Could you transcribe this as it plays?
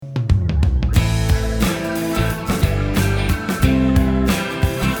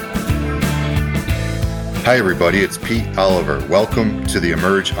Hi, everybody. It's Pete Oliver. Welcome to the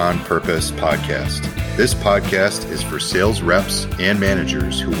Emerge on Purpose podcast. This podcast is for sales reps and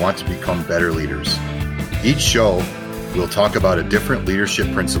managers who want to become better leaders. Each show, we'll talk about a different leadership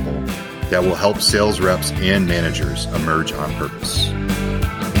principle that will help sales reps and managers emerge on purpose.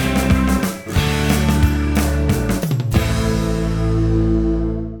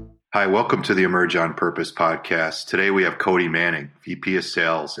 Hi, welcome to the Emerge on Purpose podcast. Today we have Cody Manning, VP of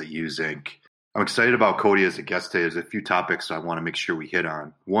Sales at Use Inc. I'm excited about Cody as a guest today. There's a few topics I want to make sure we hit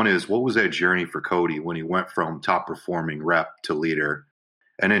on. One is, what was that journey for Cody when he went from top performing rep to leader?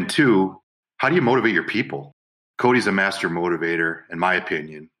 And then two, how do you motivate your people? Cody's a master motivator, in my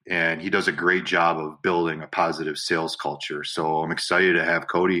opinion, and he does a great job of building a positive sales culture. So I'm excited to have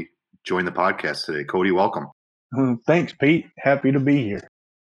Cody join the podcast today. Cody, welcome. Thanks, Pete. Happy to be here.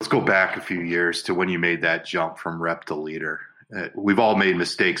 Let's go back a few years to when you made that jump from rep to leader. We've all made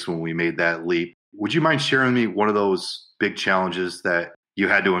mistakes when we made that leap. Would you mind sharing with me one of those big challenges that you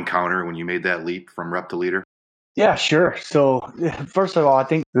had to encounter when you made that leap from rep to leader? Yeah, sure. So first of all, I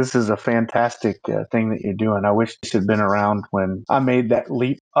think this is a fantastic thing that you're doing. I wish this had been around when I made that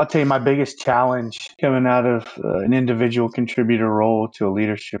leap. I'll tell you my biggest challenge coming out of an individual contributor role to a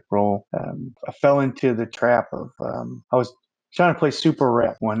leadership role. I fell into the trap of I was trying to play super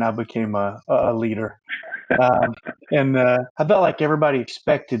rep when I became a leader. And I felt like everybody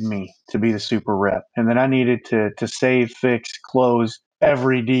expected me to be the super rep, and then I needed to save, fix, close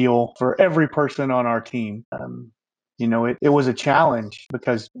every deal for every person on our team. It was a challenge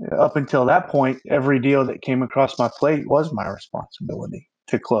because up until that point, every deal that came across my plate was my responsibility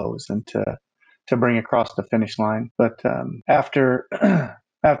to close and to bring across the finish line. But after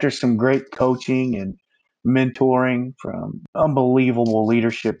after some great coaching and mentoring from unbelievable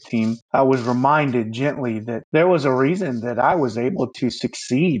leadership team, I was reminded gently that there was a reason that I was able to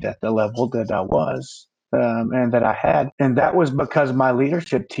succeed at the level that I was and that I had. And that was because my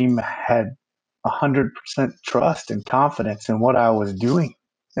leadership team had 100% trust and confidence in what I was doing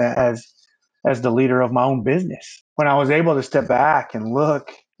as the leader of my own business. When I was able to step back and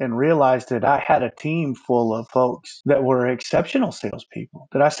look and realized that I had a team full of folks that were exceptional salespeople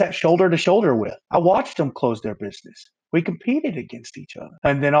that I sat shoulder to shoulder with. I watched them close their business. We competed against each other.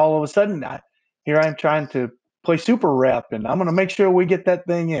 And then all of a sudden, here I am trying to play super rep, and I'm going to make sure we get that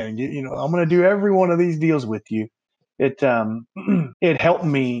thing in. I'm going to do every one of these deals with you. It helped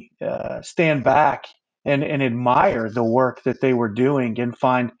me stand back and admire the work that they were doing and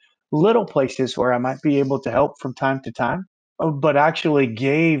find little places where I might be able to help from time to time, but actually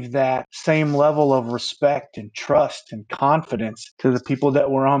gave that same level of respect and trust and confidence to the people that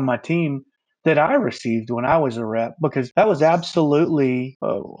were on my team that I received when I was a rep, because that was absolutely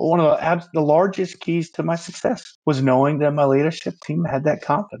one of the largest keys to my success, was knowing that my leadership team had that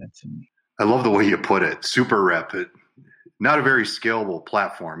confidence in me. I love the way you put it. Super rep. Not a very scalable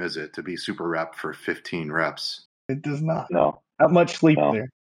platform, is it, to be super rep for 15 reps? It does not. No. Not much sleep there.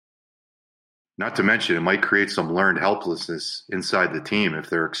 Not to mention, it might create some learned helplessness inside the team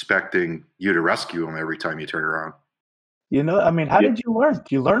if they're expecting you to rescue them every time you turn around. How did you learn?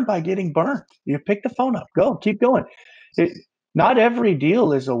 You learn by getting burnt. You pick the phone up. Go. Keep going. Not every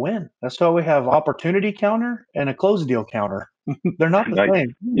deal is a win. That's why we have opportunity counter and a close deal counter. They're not the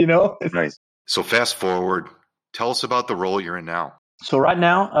same, Right. So fast forward. Tell us about the role you're in now. So right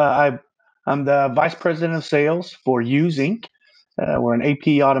now, I'm the Vice President of Sales for Use Inc. We're an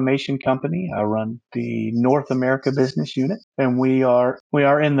AP automation company. I run the North America business unit, and we are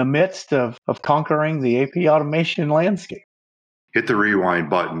in the midst of conquering the AP automation landscape. Hit the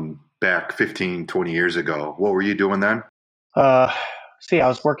rewind button back 15, 20 years ago. What were you doing then? I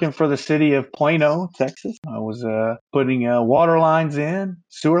was working for the city of Plano, Texas. I was putting water lines in,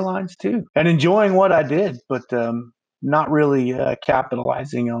 sewer lines too, and enjoying what I did, but not really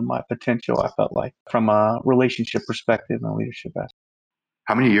capitalizing on my potential, I felt like, from a relationship perspective and leadership aspect.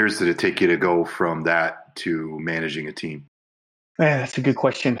 How many years did it take you to go from that to managing a team? Man, that's a good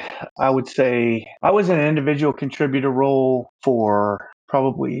question. I would say I was in an individual contributor role for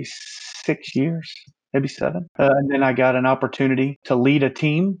probably 6 years, maybe 7. And then I got an opportunity to lead a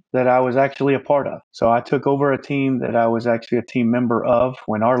team that I was actually a part of. So I took over a team that I was actually a team member of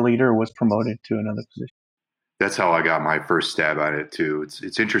when our leader was promoted to another position. That's how I got my first stab at it too.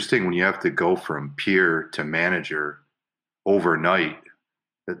 It's interesting when you have to go from peer to manager overnight.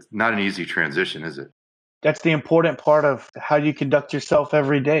 That's not an easy transition, is it? That's the important part of how you conduct yourself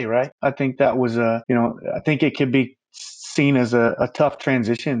every day, right? I think that was I think it could be seen as a tough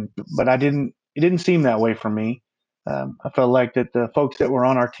transition, but it didn't seem that way for me. I felt like that the folks that were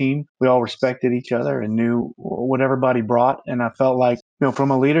on our team, we all respected each other and knew what everybody brought. And I felt like, from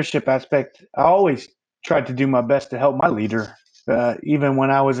a leadership aspect, I always tried to do my best to help my leader, even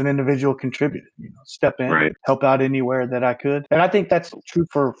when I was an individual contributor. Step in, Right. help out anywhere that I could, and I think that's true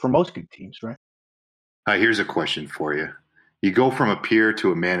for most good teams, right? Here's a question for you. You go from a peer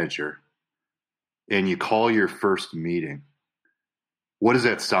to a manager and you call your first meeting. What does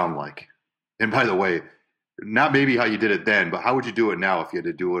that sound like? And by the way, not maybe how you did it then, but how would you do it now if you had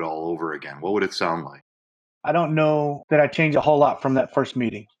to do it all over again? What would it sound like? I don't know that I changed a whole lot from that first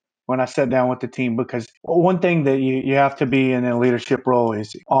meeting when I sat down with the team, because one thing that you have to be in a leadership role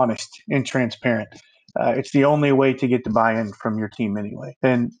is honest and transparent. It's the only way to get the buy-in from your team anyway.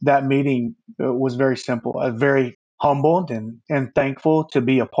 And that meeting was very simple. I was very humbled and thankful to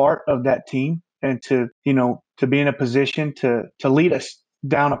be a part of that team and to be in a position to lead us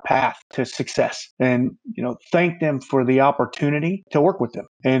down a path to success, and thank them for the opportunity to work with them,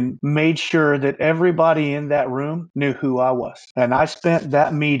 and made sure that everybody in that room knew who I was. And I spent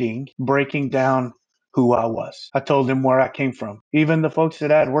that meeting breaking down who I was. I told them where I came from. Even the folks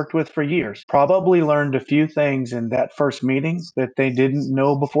that I had worked with for years probably learned a few things in that first meeting that they didn't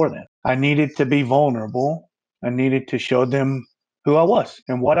know before then. I needed to be vulnerable. I needed to show them who I was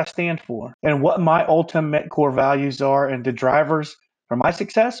and what I stand for and what my ultimate core values are and the drivers for my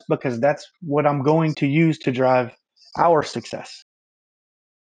success, because that's what I'm going to use to drive our success.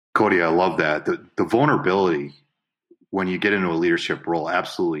 Cody, I love that. The vulnerability when you get into a leadership role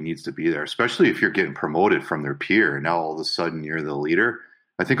absolutely needs to be there, especially if you're getting promoted from their peer and now all of a sudden you're the leader.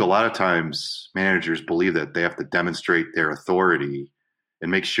 I think a lot of times managers believe that they have to demonstrate their authority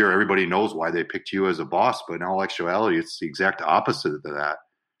and make sure everybody knows why they picked you as a boss. But in all actuality, it's the exact opposite of that.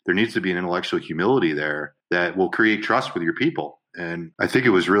 There needs to be an intellectual humility there that will create trust with your people. And I think it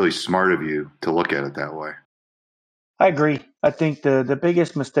was really smart of you to look at it that way. I agree. I think the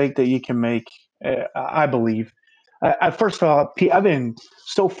biggest mistake that you can make, I believe, first of all, I've been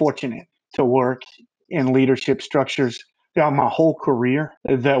so fortunate to work in leadership structures throughout my whole career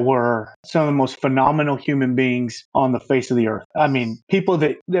that were some of the most phenomenal human beings on the face of the earth. I mean, people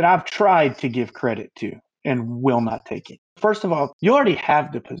that I've tried to give credit to and will not take it. First of all, you already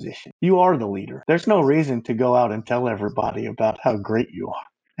have the position. You are the leader. There's no reason to go out and tell everybody about how great you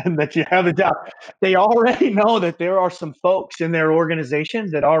are and that you have a job. They already know that there are some folks in their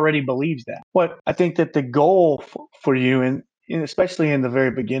organization that already believes that. But I think that the goal for you, and especially in the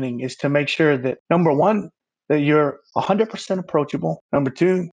very beginning, is to make sure that, number one, that you're 100% approachable. Number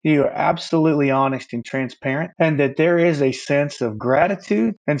two, you are absolutely honest and transparent, and that there is a sense of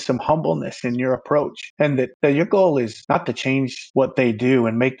gratitude and some humbleness in your approach. And that your goal is not to change what they do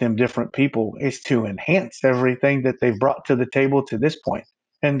and make them different people, is to enhance everything that they've brought to the table to this point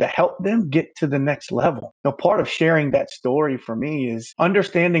and to help them get to the next level. Now, part of sharing that story for me is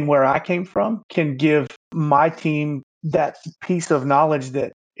understanding where I came from can give my team that piece of knowledge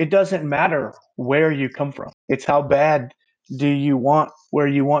that it doesn't matter where you come from. It's how bad do you want where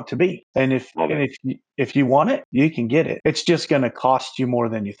you want to be. And if you want it, you can get it. It's just going to cost you more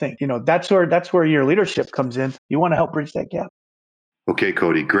than you think. That's where your leadership comes in. You want to help bridge that gap. Okay,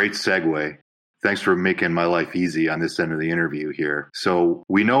 Cody, great segue. Thanks for making my life easy on this end of the interview here. So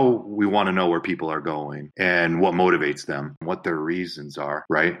we want to know where people are going and what motivates them, what their reasons are,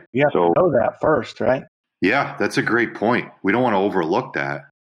 right? You have to know that first, right? Yeah, that's a great point. We don't want to overlook that.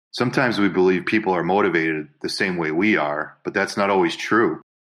 Sometimes we believe people are motivated the same way we are, but that's not always true.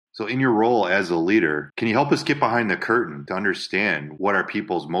 So in your role as a leader, can you help us get behind the curtain to understand what our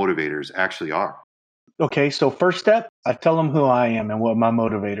people's motivators actually are? Okay, so first step, I tell them who I am and what my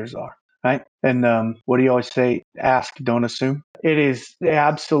motivators are, right? And what do you always say? Ask, don't assume. It is the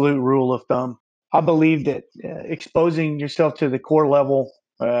absolute rule of thumb. I believe that exposing yourself to the core level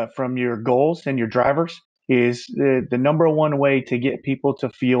from your goals and your drivers is the number one way to get people to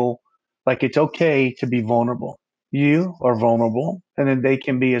feel like it's okay to be vulnerable. You are vulnerable, and then they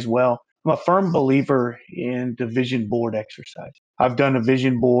can be as well. I'm a firm believer in the vision board exercise. I've done a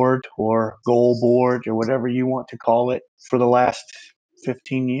vision board or goal board or whatever you want to call it for the last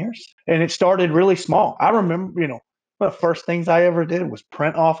 15 years. And it started really small. I remember, one of the first things I ever did was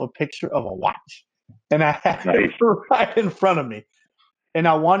print off a picture of a watch. And I had it right in front of me. And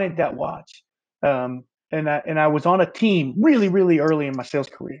I wanted that watch. And I was on a team really, really early in my sales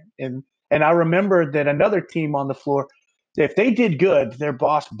career. And I remember that another team on the floor, if they did good, their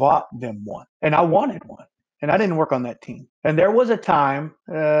boss bought them one. And I wanted one. And I didn't work on that team. And there was a time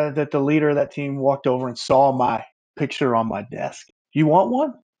that the leader of that team walked over and saw my picture on my desk. You want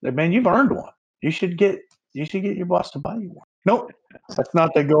one? Man, you've earned one. You should get your boss to buy you one. Nope, that's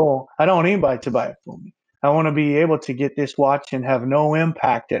not the goal. I don't want anybody to buy it for me. I want to be able to get this watch and have no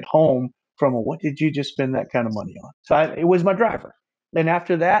impact at home from what did you just spend that kind of money on? So it was my driver. And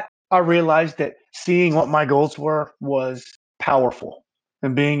after that, I realized that seeing what my goals were was powerful,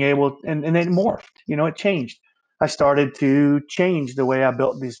 and being able, and it morphed, it changed. I started to change the way I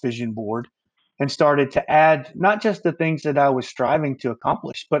built this vision board and started to add not just the things that I was striving to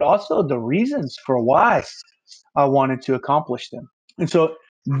accomplish, but also the reasons for why I wanted to accomplish them. And so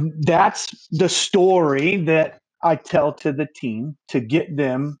that's the story that I tell to the team to get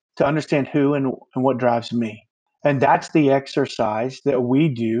them to understand who and what drives me. And that's the exercise that we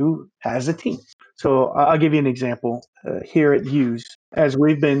do as a team. So I'll give you an example here at Hughes. As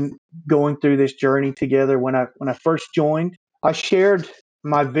we've been going through this journey together, when I first joined, I shared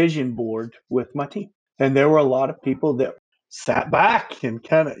my vision board with my team. And there were a lot of people that sat back and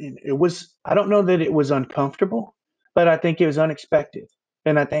it was, I don't know that it was uncomfortable, but I think it was unexpected.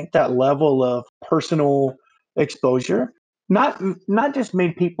 And I think that level of personal exposure not just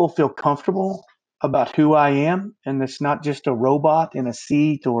made people feel comfortable about who I am, and it's not just a robot in a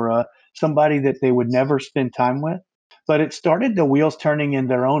seat or somebody that they would never spend time with, but it started the wheels turning in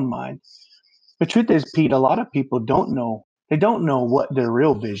their own mind. The truth is, Pete, a lot of people don't know. They don't know what their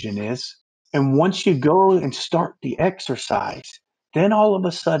real vision is. And once you go and start the exercise, then all of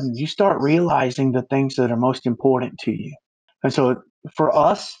a sudden you start realizing the things that are most important to you. And so for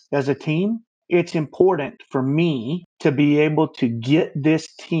us as a team, it's important for me to be able to get this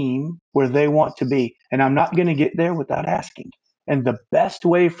team where they want to be. And I'm not going to get there without asking. And the best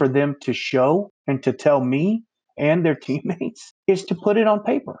way for them to show and to tell me and their teammates is to put it on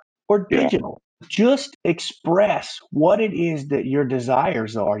paper or digital. Just express what it is that your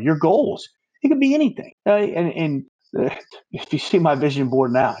desires are, your goals. It could be anything. If you see my vision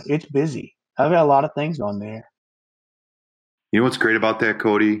board now, it's busy. I've got a lot of things on there. You know what's great about that,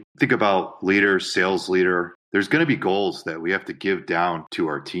 Cody? Think about leader, sales leader. There's going to be goals that we have to give down to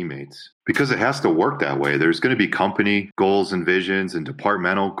our teammates because it has to work that way. There's going to be company goals and visions and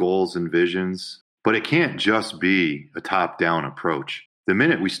departmental goals and visions, but it can't just be a top-down approach. The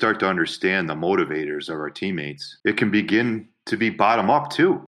minute we start to understand the motivators of our teammates, it can begin to be bottom-up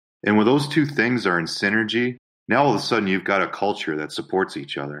too. And when those two things are in synergy, now all of a sudden you've got a culture that supports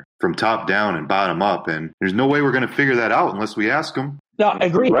each other from top down and bottom up. And there's no way we're going to figure that out unless we ask them. No, I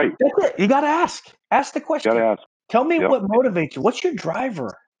agree. Right. That's it. You got to ask. Ask the question. Gotta ask. Tell me what motivates you. What's your driver?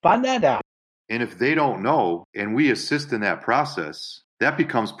 Find that out. And if they don't know and we assist in that process, that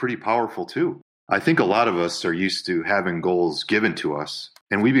becomes pretty powerful too. I think a lot of us are used to having goals given to us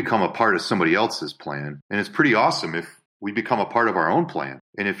and we become a part of somebody else's plan. And it's pretty awesome if we become a part of our own plan.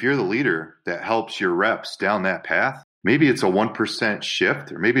 And if you're the leader that helps your reps down that path, maybe it's a 1%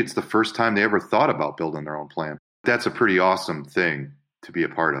 shift, or maybe it's the first time they ever thought about building their own plan. That's a pretty awesome thing to be a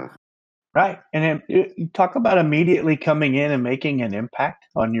part of. Right. And you talk about immediately coming in and making an impact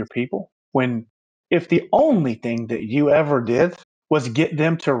on your people. If the only thing that you ever did was get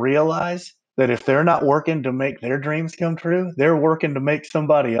them to realize that if they're not working to make their dreams come true, they're working to make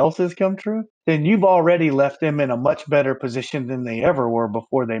somebody else's come true, then you've already left them in a much better position than they ever were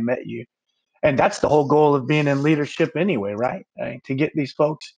before they met you. And that's the whole goal of being in leadership anyway, right? To get these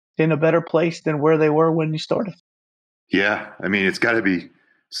folks in a better place than where they were when you started. Yeah. I mean, it's got to be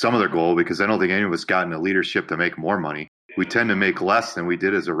some of their goal because I don't think any of us got into leadership to make more money. We tend to make less than we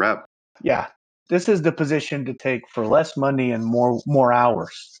did as a rep. Yeah. This is the position to take for less money and more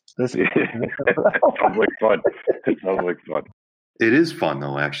hours. Sounds like fun. It sounds like fun. It is fun,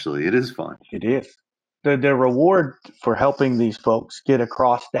 though, actually. It is fun. It is. The reward for helping these folks get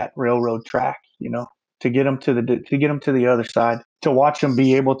across that railroad track, to get them to the other side, to watch them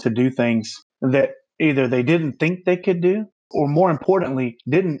be able to do things that either they didn't think they could do, or more importantly,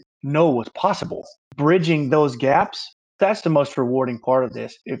 didn't know was possible. Bridging those gaps, that's the most rewarding part of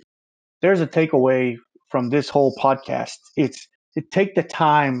this. If there's a takeaway from this whole podcast, it's take the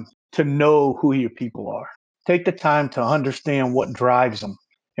time to know who your people are. Take the time to understand what drives them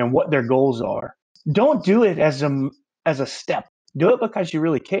and what their goals are. Don't do it as a step. Do it because you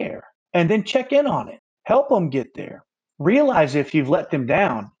really care. And then check in on it. Help them get there. Realize if you've let them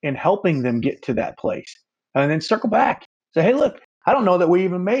down in helping them get to that place. And then circle back. Say, hey, look, I don't know that we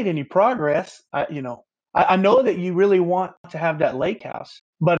even made any progress. I know that you really want to have that lake house,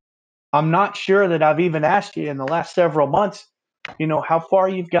 but I'm not sure that I've even asked you in the last several months, how far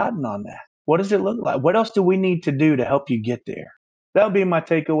you've gotten on that. What does it look like? What else do we need to do to help you get there? That would be my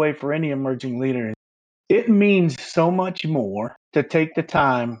takeaway for any emerging leader. It means so much more to take the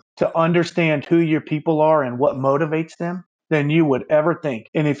time to understand who your people are and what motivates them than you would ever think.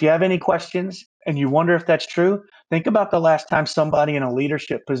 And if you have any questions and you wonder if that's true, think about the last time somebody in a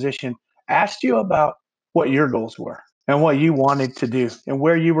leadership position asked you about what your goals were and what you wanted to do and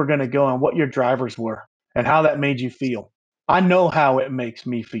where you were going to go and what your drivers were and how that made you feel. I know how it makes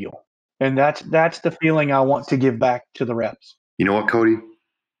me feel. And that's the feeling I want to give back to the reps. You know what, Cody?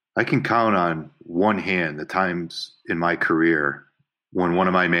 I can count on one hand the times in my career when one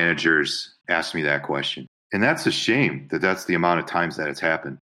of my managers asked me that question. And that's a shame that that's the amount of times that it's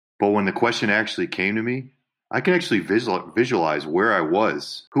happened. But when the question actually came to me, I can actually visualize where I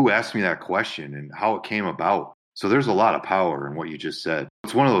was, who asked me that question, and how it came about. So there's a lot of power in what you just said.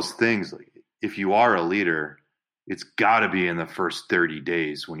 It's one of those things, like, if you are a leader, it's got to be in the first 30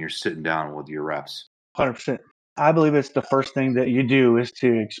 days when you're sitting down with your reps. 100%. I believe it's the first thing that you do is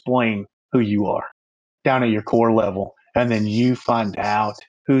to explain who you are down at your core level. And then you find out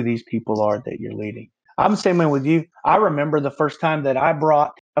who these people are that you're leading. I'm the same way with you. I remember the first time that I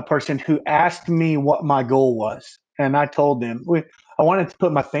brought a person who asked me what my goal was. And I told them I wanted to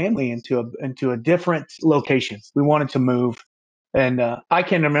put my family into a different location. We wanted to move. And I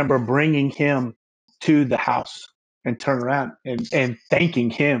can remember bringing him to the house and turn around and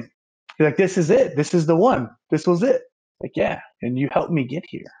thanking him. Like, this is it. This is the one. This was it. Like, yeah. And you helped me get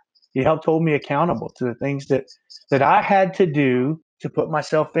here. You helped hold me accountable to the things that I had to do to put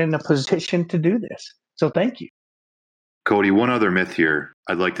myself in a position to do this. So thank you. Cody, one other myth here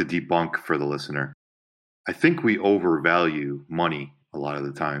I'd like to debunk for the listener. I think we overvalue money a lot of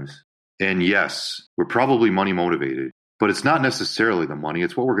the times. And yes, we're probably money motivated, but it's not necessarily the money.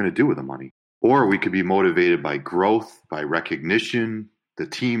 It's what we're going to do with the money. Or we could be motivated by growth, by recognition, the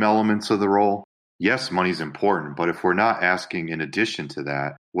team elements of the role. Yes, money's important, but if we're not asking in addition to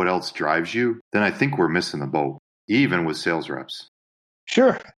that, what else drives you, then I think we're missing the boat, even with sales reps.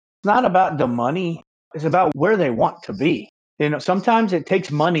 Sure. It's not about the money. It's about where they want to be. Sometimes it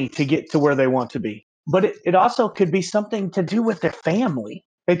takes money to get to where they want to be, but it also could be something to do with their family.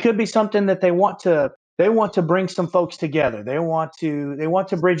 It could be something that they want to bring some folks together. They want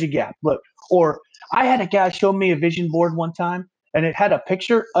to bridge a gap. Look, or I had a guy show me a vision board one time, and it had a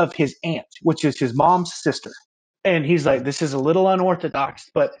picture of his aunt, which is his mom's sister. And he's like, this is a little unorthodox,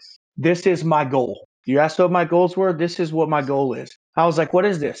 but this is my goal. You asked what my goals were. This is what my goal is. I was like, what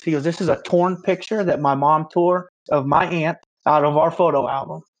is this? He goes, this is a torn picture that my mom tore of my aunt out of our photo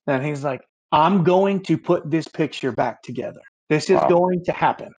album. And he's like, I'm going to put this picture back together. This is going to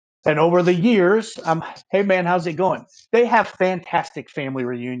happen. And over the years, hey man, how's it going? They have fantastic family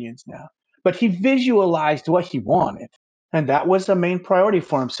reunions now. But he visualized what he wanted. And that was the main priority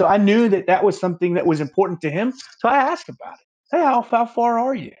for him. So I knew that was something that was important to him. So I asked about it. Hey, how far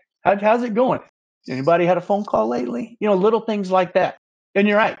are you? How's it going? Anybody had a phone call lately? Little things like that. And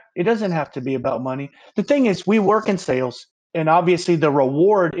you're right. It doesn't have to be about money. The thing is, we work in sales, and obviously the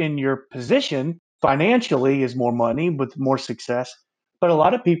reward in your position financially is more money with more success. But a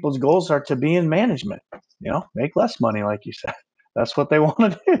lot of people's goals are to be in management, make less money, like you said. That's what they want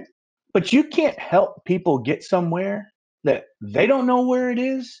to do. But you can't help people get somewhere that they don't know where it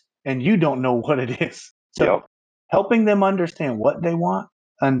is and you don't know what it is. So helping them understand what they want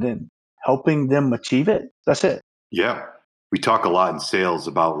and then helping them achieve it, that's it. Yeah. We talk a lot in sales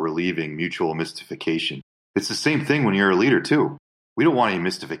about relieving mutual mystification. It's the same thing when you're a leader too. We don't want any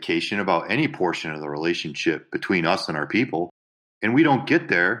mystification about any portion of the relationship between us and our people. And we don't get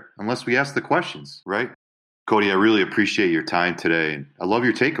there unless we ask the questions, right? Cody, I really appreciate your time today. And I love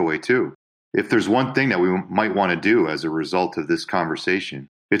your takeaway too. If there's one thing that we might want to do as a result of this conversation,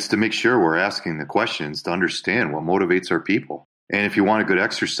 it's to make sure we're asking the questions to understand what motivates our people. And if you want a good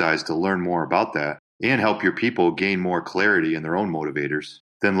exercise to learn more about that and help your people gain more clarity in their own motivators,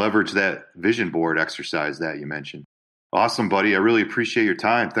 then leverage that vision board exercise that you mentioned. Awesome, buddy. I really appreciate your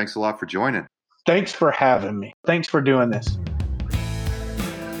time. Thanks a lot for joining. Thanks for having me. Thanks for doing this.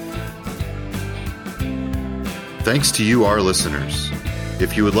 Thanks to you, our listeners.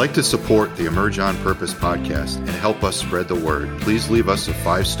 If you would like to support the Emerge on Purpose podcast and help us spread the word, please leave us a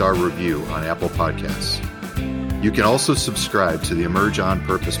 5-star review on Apple Podcasts. You can also subscribe to the Emerge on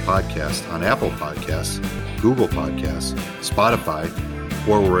Purpose podcast on Apple Podcasts, Google Podcasts, Spotify,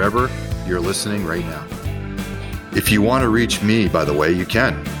 or wherever you're listening right now. If you want to reach me, by the't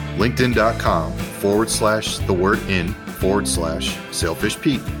can.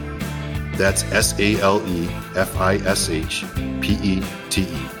 LinkedIn.com/in/SailfishPete. That's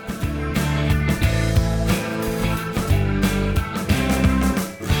SailfishPete.